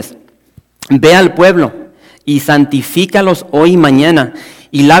a Moisés, ve al pueblo y santifícalos hoy y mañana,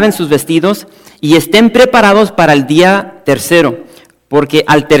 y laven sus vestidos, y estén preparados para el día tercero, porque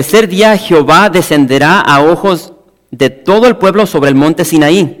al tercer día Jehová descenderá a ojos de todo el pueblo sobre el monte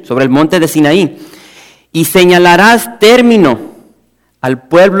Sinaí, sobre el monte de Sinaí, y señalarás término al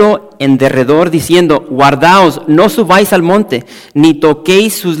pueblo en derredor, diciendo, guardaos, no subáis al monte, ni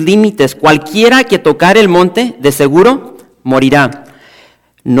toquéis sus límites, cualquiera que tocare el monte, de seguro morirá.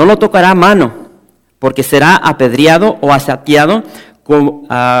 No lo tocará a mano, porque será apedreado o asateado,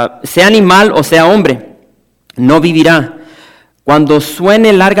 sea animal o sea hombre, no vivirá. Cuando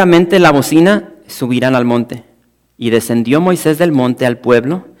suene largamente la bocina, subirán al monte. Y descendió Moisés del monte al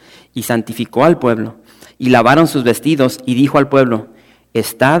pueblo, y santificó al pueblo, y lavaron sus vestidos, y dijo al pueblo,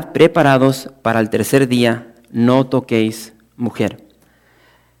 estad preparados para el tercer día, no toquéis mujer.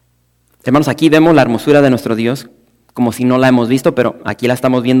 Hermanos, aquí vemos la hermosura de nuestro Dios, como si no la hemos visto, pero aquí la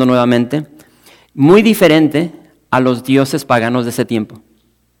estamos viendo nuevamente. Muy diferente a los dioses paganos de ese tiempo.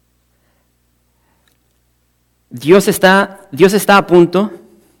 Dios está a punto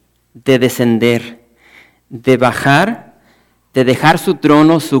de descender, de bajar, de dejar su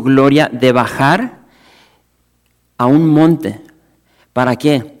trono, su gloria, de bajar a un monte. ¿Para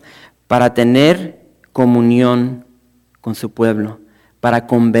qué? Para tener comunión con su pueblo, para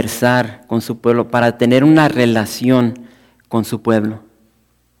conversar con su pueblo, para tener una relación con su pueblo.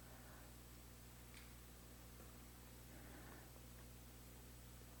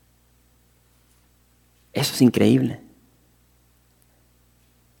 Eso es increíble.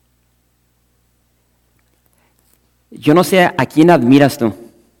 Yo no sé a quién admiras tú.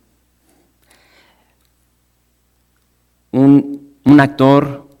 Un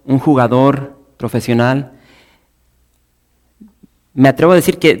actor, un jugador profesional, me atrevo a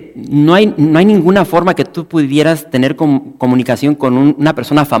decir que no hay ninguna forma que tú pudieras tener comunicación con una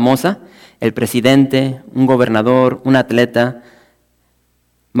persona famosa, el presidente, un gobernador, un atleta,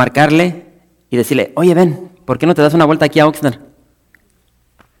 marcarle y decirle, oye, ven, ¿por qué no te das una vuelta aquí a Oxnard?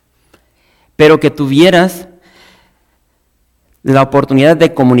 Pero que tuvieras la oportunidad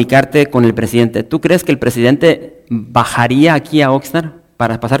de comunicarte con el presidente. ¿Tú crees que el presidente bajaría aquí a Oxnard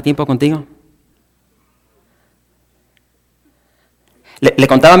para pasar tiempo contigo? Le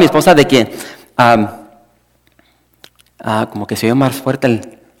contaba a mi esposa de que, como que se oyó más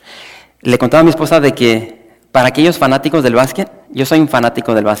fuerte, le contaba a mi esposa de que para aquellos fanáticos del básquet, yo soy un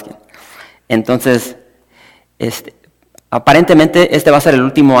fanático del básquet. Entonces, aparentemente este va a ser el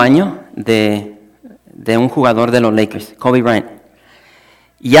último año de un jugador de los Lakers, Kobe Bryant.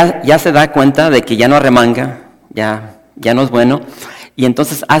 Ya se da cuenta de que ya no arremanga, ya no es bueno. Y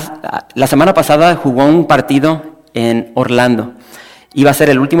entonces, la semana pasada jugó un partido en Orlando. Iba a ser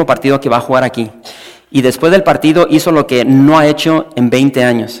el último partido que va a jugar aquí. Y después del partido hizo lo que no ha hecho en 20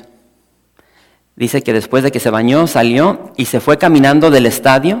 años. Dice que después de que se bañó, salió y se fue caminando del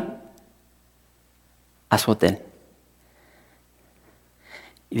estadio a su hotel.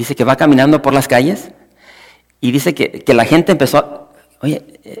 Y dice que va caminando por las calles y dice que la gente empezó,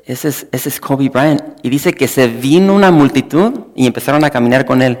 oye, ese es Kobe Bryant. Y dice que se vino una multitud y empezaron a caminar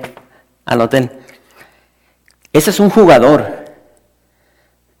con él al hotel. Ese es un jugador.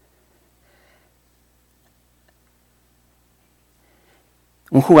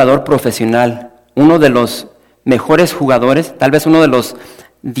 Un jugador profesional, uno de los mejores jugadores, tal vez uno de los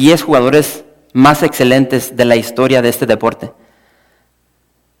 10 jugadores más excelentes de la historia de este deporte.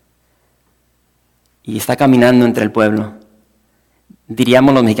 Y está caminando entre el pueblo,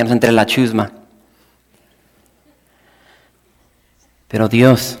 diríamos los mexicanos, entre la chusma. Pero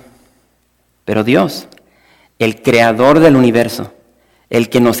Dios, el creador del universo, el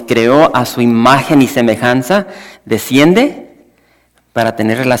que nos creó a su imagen y semejanza, desciende para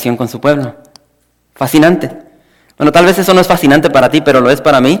tener relación con su pueblo. Fascinante. Bueno, tal vez eso no es fascinante para ti, pero lo es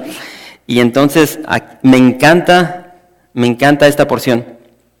para mí. Y entonces me encanta esta porción.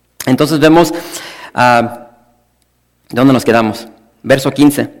 Entonces vemos, ¿dónde nos quedamos? Verso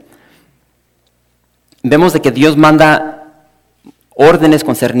 15. Vemos de que Dios manda órdenes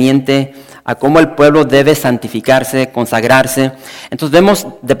concerniente a cómo el pueblo debe santificarse, consagrarse. Entonces vemos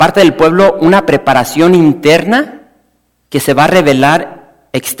de parte del pueblo una preparación interna que se va a revelar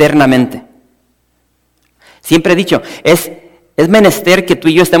externamente. Siempre he dicho, es menester que tú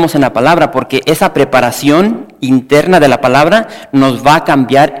y yo estemos en la palabra, porque esa preparación interna de la palabra nos va a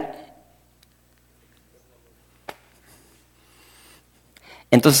cambiar.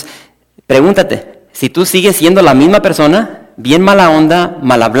 Entonces, pregúntate, si tú sigues siendo la misma persona, bien mala onda,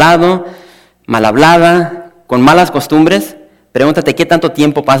 mal hablado, mal hablada, con malas costumbres, pregúntate qué tanto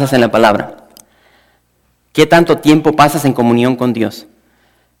tiempo pasas en la palabra. ¿Qué tanto tiempo pasas en comunión con Dios?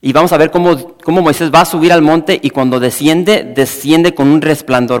 Y vamos a ver cómo Moisés va a subir al monte y cuando desciende con un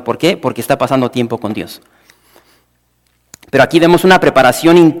resplandor. ¿Por qué? Porque está pasando tiempo con Dios. Pero aquí vemos una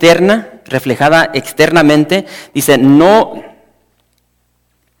preparación interna reflejada externamente. Dice,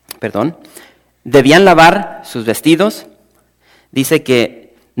 debían lavar sus vestidos. Dice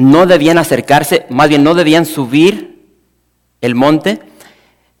que no debían acercarse, más bien no debían subir el monte.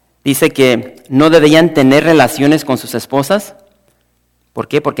 Dice que no debían tener relaciones con sus esposas. ¿Por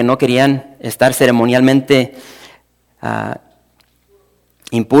qué? Porque no querían estar ceremonialmente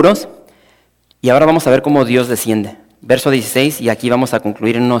impuros. Y ahora vamos a ver cómo Dios desciende. Verso 16, y aquí vamos a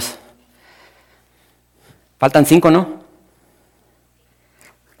concluir en unos... Faltan 5, ¿no?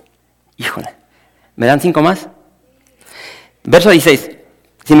 Híjole, ¿me dan 5 más? Verso 16.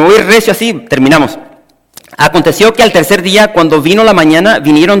 Si me voy recio así, terminamos. Aconteció que al tercer día, cuando vino la mañana,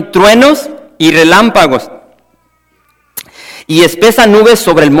 vinieron truenos y relámpagos y espesa nubes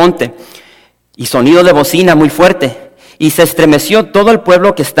sobre el monte y sonido de bocina muy fuerte, y se estremeció todo el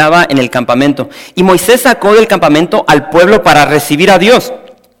pueblo que estaba en el campamento. Y Moisés sacó del campamento al pueblo para recibir a Dios,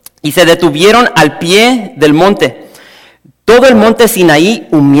 y se detuvieron al pie del monte. Todo el monte Sinaí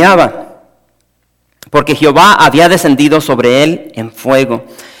humeaba, porque Jehová había descendido sobre él en fuego,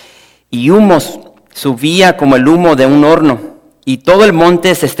 y humos subía como el humo de un horno, y todo el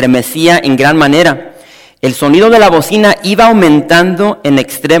monte se estremecía en gran manera. El sonido de la bocina iba aumentando en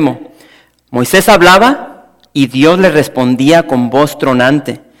extremo. Moisés hablaba, y Dios le respondía con voz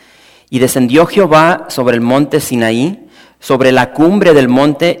tronante. Y descendió Jehová sobre el monte Sinaí, sobre la cumbre del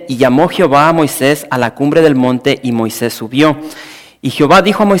monte, y llamó Jehová a Moisés a la cumbre del monte, y Moisés subió. Y Jehová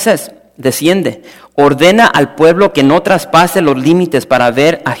dijo a Moisés, desciende, ordena al pueblo que no traspase los límites para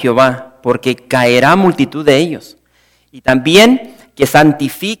ver a Jehová, porque caerá multitud de ellos. Y también que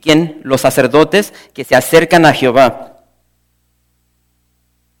santifiquen los sacerdotes que se acercan a Jehová,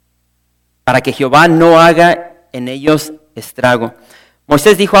 para que Jehová no haga en ellos estrago.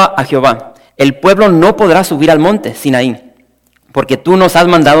 Moisés dijo a Jehová: el pueblo no podrá subir al monte Sinaí, porque tú nos has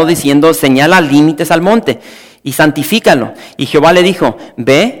mandado diciendo: señala límites al monte y santifícalo. Y Jehová le dijo: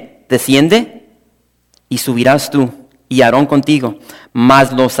 ve, desciende y subirás tú y Aarón contigo,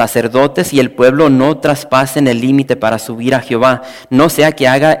 mas los sacerdotes y el pueblo no traspasen el límite para subir a Jehová, no sea que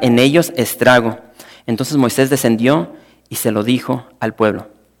haga en ellos estrago. Entonces Moisés descendió y se lo dijo al pueblo.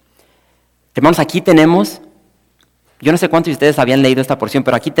 Hermanos, aquí tenemos, yo no sé cuántos de ustedes habían leído esta porción,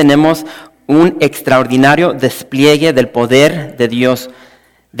 pero aquí tenemos un extraordinario despliegue del poder de Dios,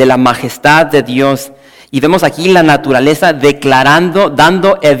 de la majestad de Dios. Y vemos aquí la naturaleza declarando,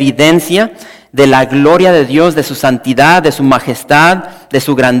 dando evidencia de la gloria de Dios, de su santidad, de su majestad, de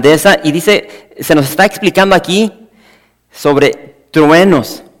su grandeza. Y dice, se nos está explicando aquí sobre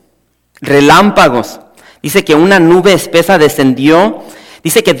truenos, relámpagos. Dice que una nube espesa descendió.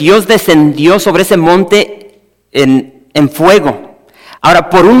 Dice que Dios descendió sobre ese monte en fuego. Ahora,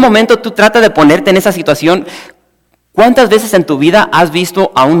 por un momento tú trata de ponerte en esa situación. ¿Cuántas veces en tu vida has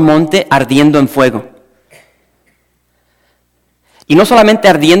visto a un monte ardiendo en fuego? Y no solamente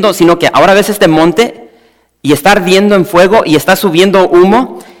ardiendo, sino que ahora ves este monte y está ardiendo en fuego y está subiendo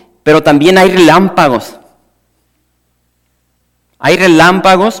humo, pero también hay relámpagos. Hay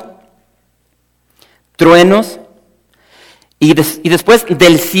relámpagos, truenos, y después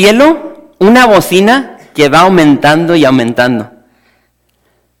del cielo una bocina que va aumentando y aumentando.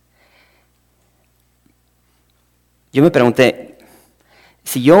 Yo me pregunté,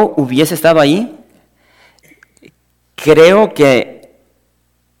 si yo hubiese estado ahí, creo que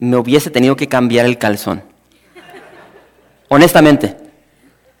me hubiese tenido que cambiar el calzón. Honestamente.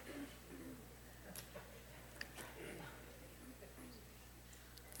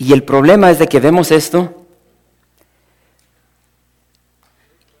 Y el problema es de que vemos esto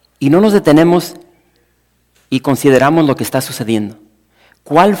y no nos detenemos y consideramos lo que está sucediendo.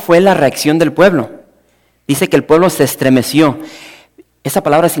 ¿Cuál fue la reacción del pueblo? Dice que el pueblo se estremeció. Esa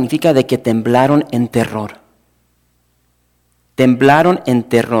palabra significa de que temblaron en terror. Temblaron en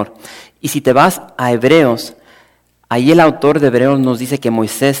terror. Y si te vas a Hebreos, ahí el autor de Hebreos nos dice que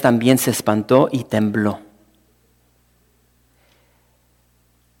Moisés también se espantó y tembló.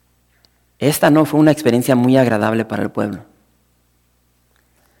 Esta no fue una experiencia muy agradable para el pueblo.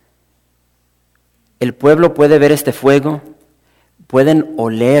 El pueblo puede ver este fuego, pueden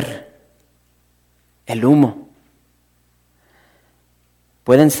oler el humo,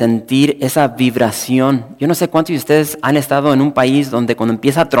 pueden sentir esa vibración. Yo no sé cuántos de ustedes han estado en un país donde cuando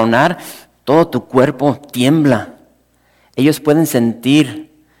empieza a tronar, todo tu cuerpo tiembla. Ellos pueden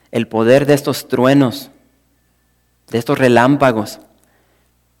sentir el poder de estos truenos, de estos relámpagos.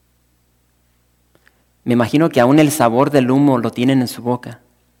 Me imagino que aún el sabor del humo lo tienen en su boca.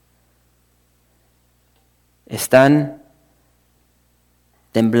 Están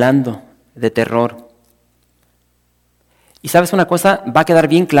temblando de terror. Y sabes una cosa, va a quedar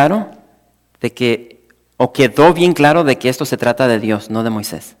bien claro quedó bien claro de que esto se trata de Dios, no de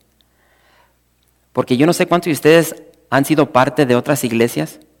Moisés. Porque yo no sé cuántos de ustedes han sido parte de otras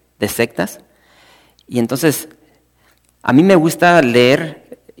iglesias, de sectas, y entonces a mí me gusta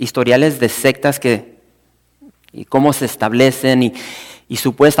leer historiales de sectas y cómo se establecen y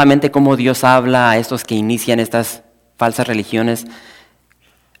supuestamente cómo Dios habla a estos que inician estas falsas religiones.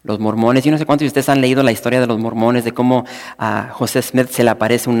 Los mormones, yo no sé cuántos de ustedes han leído la historia de los mormones, de cómo a José Smith se le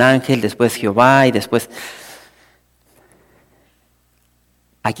aparece un ángel, después Jehová y después...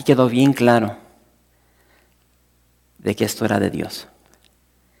 Aquí quedó bien claro de que esto era de Dios.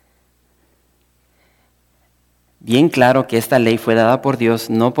 Bien claro que esta ley fue dada por Dios,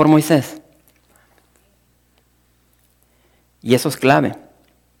 no por Moisés. Y eso es clave.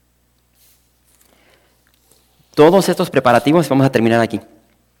 Todos estos preparativos, vamos a terminar aquí.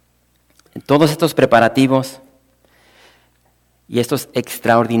 Todos estos preparativos y estos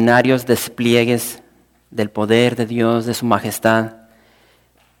extraordinarios despliegues del poder de Dios, de su majestad,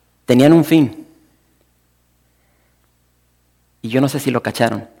 tenían un fin. Y yo no sé si lo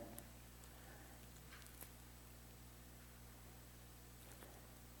cacharon.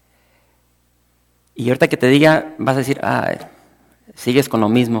 Y ahorita que te diga, vas a decir, sigues con lo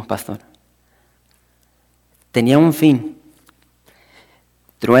mismo, pastor. Tenía un fin.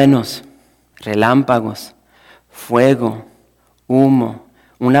 Truenos, relámpagos, fuego, humo,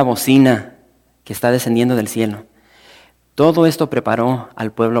 una bocina que está descendiendo del cielo. Todo esto preparó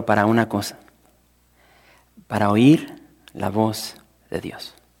al pueblo para una cosa, para oír la voz de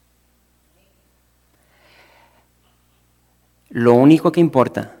Dios. Lo único que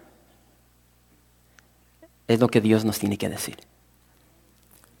importa es lo que Dios nos tiene que decir.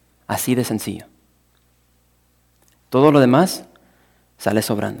 Así de sencillo. Todo lo demás sale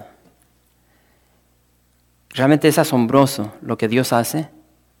sobrando. Realmente es asombroso lo que Dios hace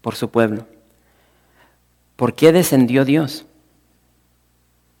por su pueblo. ¿Por qué descendió Dios?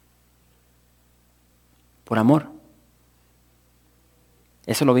 Por amor.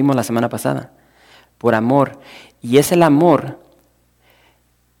 Eso lo vimos la semana pasada. Por amor. Y es el amor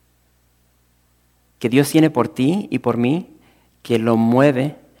que Dios tiene por ti y por mí que lo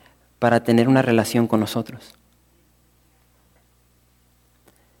mueve para tener una relación con nosotros.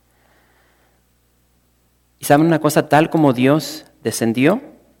 ¿Y saben una cosa? Tal como Dios descendió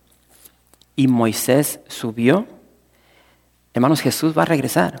y Moisés subió, hermanos, Jesús va a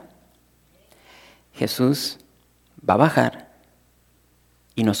regresar. Jesús va a bajar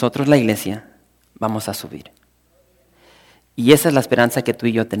y nosotros, la iglesia, vamos a subir. Y esa es la esperanza que tú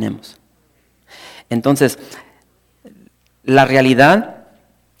y yo tenemos. Entonces, la realidad,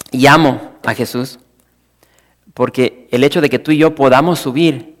 y amo a Jesús, porque el hecho de que tú y yo podamos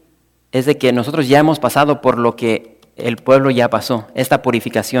subir es de que nosotros ya hemos pasado por lo que el pueblo ya pasó, esta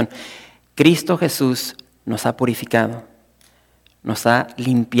purificación. Cristo Jesús nos ha purificado, nos ha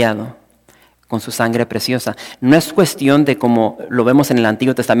limpiado con su sangre preciosa. No es cuestión de como lo vemos en el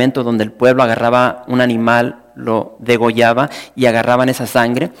Antiguo Testamento, donde el pueblo agarraba un animal, lo degollaba y agarraban esa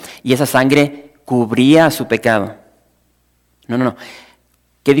sangre, y esa sangre cubría su pecado. No.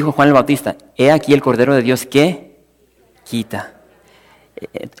 ¿Qué dijo Juan el Bautista? He aquí el Cordero de Dios que quita.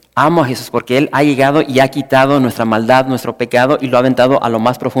 Amo a Jesús porque Él ha llegado y ha quitado nuestra maldad, nuestro pecado, y lo ha aventado a lo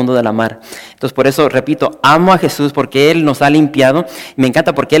más profundo de la mar. Entonces, por eso, repito, amo a Jesús porque Él nos ha limpiado. Me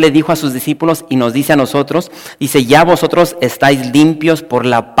encanta porque Él le dijo a sus discípulos y nos dice a nosotros, dice, ya vosotros estáis limpios por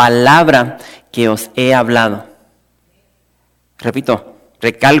la palabra que os he hablado. Repito,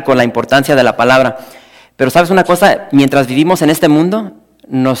 recalco la importancia de la palabra. Pero ¿sabes una cosa? Mientras vivimos en este mundo,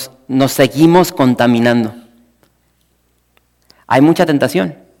 nos seguimos contaminando. Hay mucha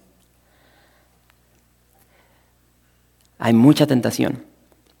tentación. Hay mucha tentación.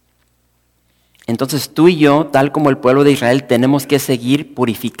 Entonces tú y yo, tal como el pueblo de Israel, tenemos que seguir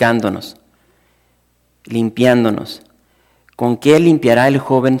purificándonos, limpiándonos. ¿Con qué limpiará el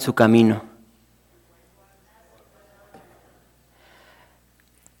joven su camino?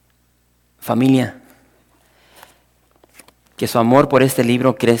 Familia, que su amor por este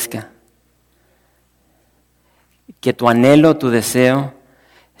libro crezca. Que tu anhelo, tu deseo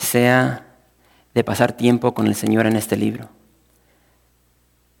sea de pasar tiempo con el Señor en este libro.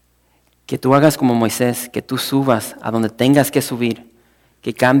 Que tú hagas como Moisés, que tú subas a donde tengas que subir,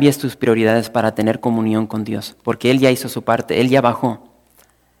 que cambies tus prioridades para tener comunión con Dios, porque Él ya hizo su parte, Él ya bajó.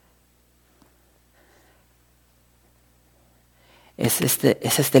 Es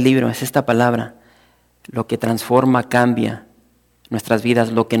este libro, es esta palabra, lo que transforma, cambia nuestras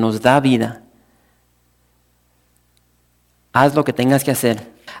vidas, lo que nos da vida. Haz lo que tengas que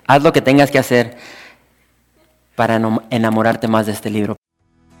hacer. Haz lo que tengas que hacer para enamorarte más de este libro.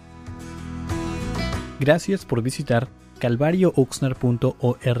 Gracias por visitar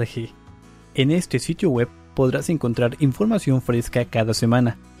calvariooxnard.org. En este sitio web podrás encontrar información fresca cada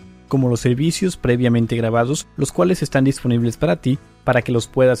semana, como los servicios previamente grabados, los cuales están disponibles para ti, para que los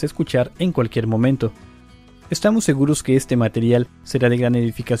puedas escuchar en cualquier momento. Estamos seguros que este material será de gran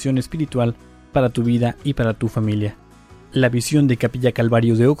edificación espiritual para tu vida y para tu familia. La visión de Capilla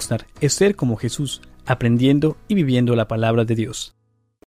Calvario de Oxnard es ser como Jesús, aprendiendo y viviendo la palabra de Dios.